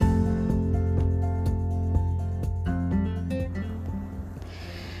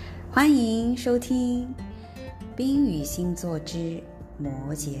欢迎收听冰雨星座之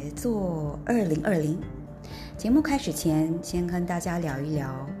摩羯座2020。节目开始前，先跟大家聊一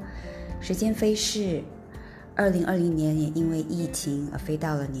聊。时间飞逝，2020年也因为疫情而飞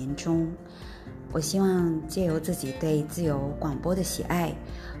到了年终。我希望借由自己对自由广播的喜爱，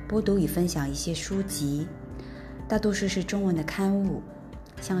播读与分享一些书籍，大多数是中文的刊物，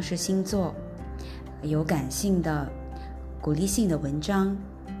像是星座、有感性的、鼓励性的文章。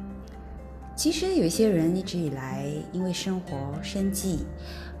其实有一些人一直以来因为生活生计，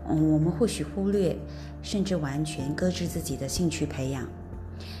我们或许忽略，甚至完全搁置自己的兴趣培养，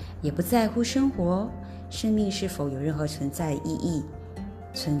也不在乎生活、生命是否有任何存在意义、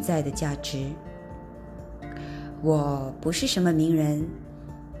存在的价值。我不是什么名人、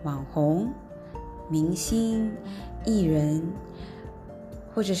网红、明星、艺人，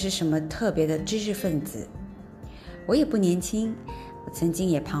或者是什么特别的知识分子。我也不年轻，我曾经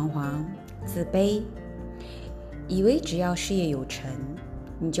也彷徨、自卑，以为只要事业有成，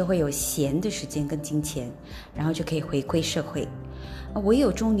你就会有闲的时间跟金钱，然后就可以回馈社会。我也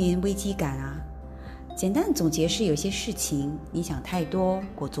有中年危机感啊。简单的总结是，有些事情你想太多，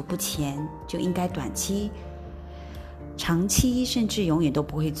裹足不前，就应该短期、长期甚至永远都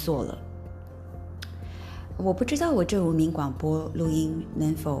不会做了。我不知道我这无名广播录音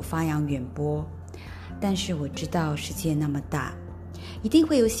能否发扬远播，但是我知道世界那么大，一定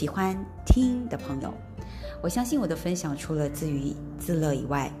会有喜欢听的朋友。我相信我的分享除了自娱自乐以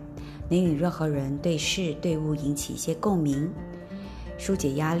外，能与任何人对事对物引起一些共鸣，疏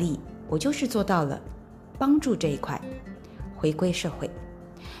解压力。我就是做到了帮助这一块，回归社会。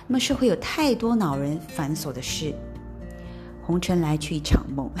那么社会有太多恼人繁琐的事，红尘来去一场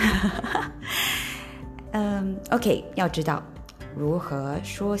梦。OK， 要知道如何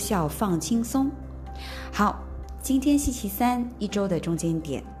说笑放轻松。好，今天星期三，一周的中间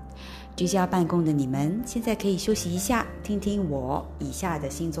点，居家办公的你们现在可以休息一下，听听我以下的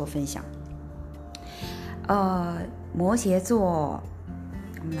星座分享。摩羯座，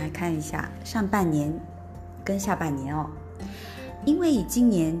我们来看一下上半年跟下半年哦。因为今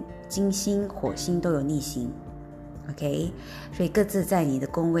年金星、火星都有逆行 ，OK， 所以各自在你的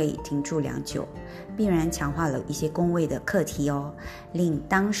宫位停驻良久，必然强化了一些宫位的课题哦，令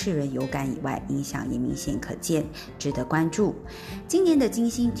当事人有感以外，影响也明显可见，值得关注。今年的金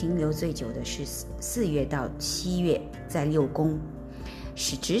星停留最久的是4月到7月，在6宫，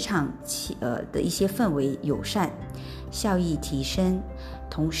使职场的一些氛围友善，效益提升，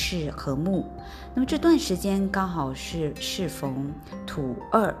同事和睦。那么这段时间刚好是适逢土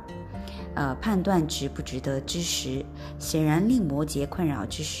2，判断值不值得之时，显然令摩羯困扰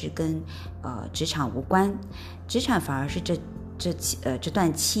之事跟职场无关，职场反而是这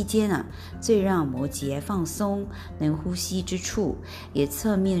段期间啊，最让摩羯放松能呼吸之处，也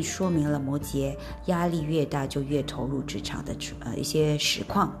侧面说明了摩羯压力越大就越投入职场的一些实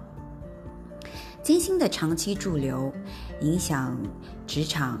况。金星的长期驻留影响职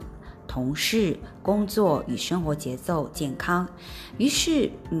场、同事、工作与生活节奏健康，于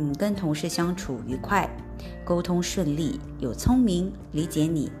是跟同事相处愉快，沟通顺利，有聪明、理解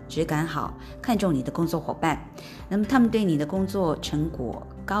你、质感好、看重你的工作伙伴，那么他们对你的工作成果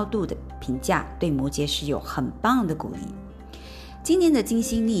高度的评价，对摩羯是有很棒的鼓励。今年的金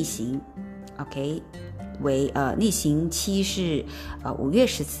星逆行 OK， 为逆行期是5月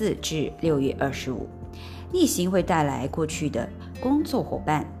14至6月25，逆行会带来过去的工作伙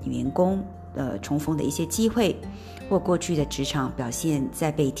伴、员工重逢的一些机会，或过去的职场表现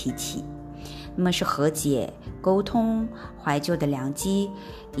再被提起。那么是和解、沟通、怀旧的良机，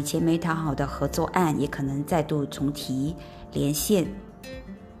以前没谈好的合作案也可能再度重提连线。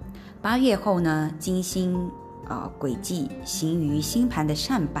8月后呢，金星轨迹行于星盘的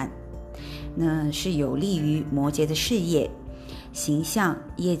上半，那是有利于摩羯的事业、形象、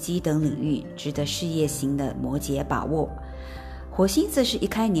业绩等领域，值得事业型的摩羯把握。火星则是一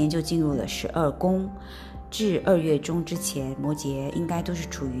开年就进入了12宫，至2月中之前，摩羯应该都是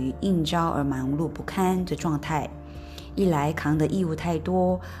处于应召而忙碌不堪的状态。一来扛的义务太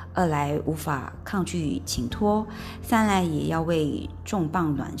多，二来无法抗拒请托，三来也要为重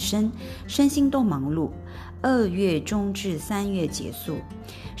磅暖身，身心都忙碌。2月中至3月结束，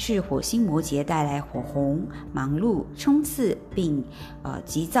是火星摩羯带来火红、忙碌、冲刺，并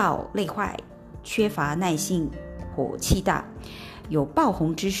急躁、累坏、缺乏耐性、火气大。有爆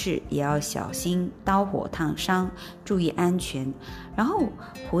红之事也要小心刀火烫伤，注意安全。然后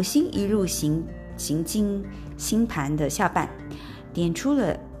火星一入行经星盘的下半，点出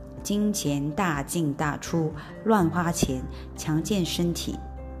了金钱大进大出、乱花钱、强健身体。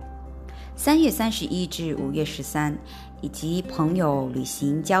3月31至5月13，以及朋友、旅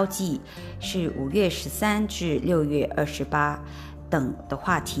行、交际是5月13至6月28等的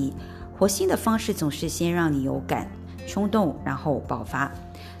话题。火星的方式总是先让你有感冲动，然后爆发，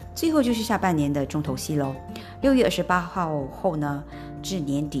最后就是下半年的重头戏咯。6月28号后呢，至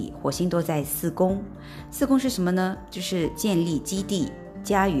年底，火星都在4宫。4宫是什么呢？就是建立基地、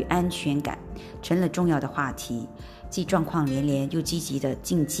家与安全感成了重要的话题，既状况连连又积极的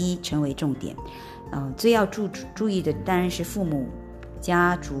进击成为重点。最要注意的当然是父母、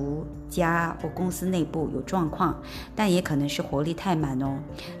家族、家或公司内部有状况，但也可能是活力太满哦，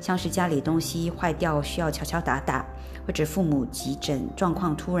像是家里东西坏掉需要敲敲打打，或者父母急诊状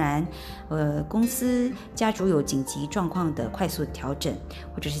况突然，公司家族有紧急状况的快速调整，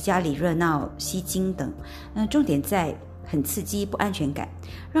或者是家里热闹吸金等。重点在很刺激不安全感，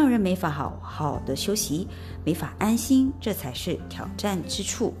让人没法好好的休息，没法安心，这才是挑战之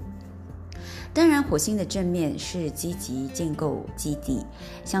处。当然，火星的正面是积极建构基地，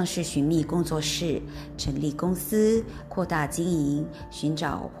像是寻觅工作室、成立公司、扩大经营、寻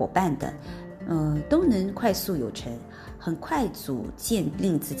找伙伴等，都能快速有成，很快组建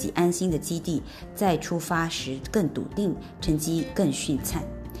令自己安心的基地，在出发时更笃定，成绩更迅灿。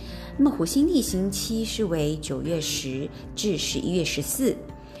那么火星逆行期是为9月10至11月14。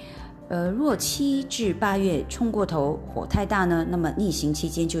若7至8月冲过头，火太大呢，那么逆行期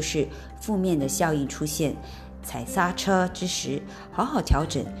间就是负面的效应出现，踩刹车之时，好好调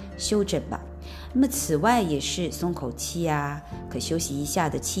整修整吧。那么此外也是松口气啊，可休息一下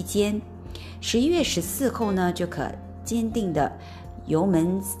的期间。11月14后呢，就可坚定的油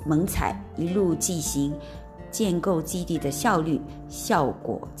门猛踩，一路进行，建构基地的效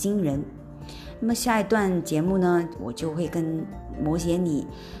果惊人。那么下一段节目呢，我就会跟摩羯你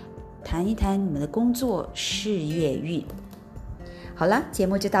谈一谈你们的工作事业运。好了，节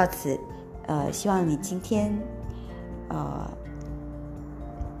目就到此。希望你今天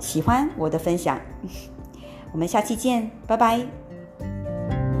喜欢我的分享。我们下期见，拜拜。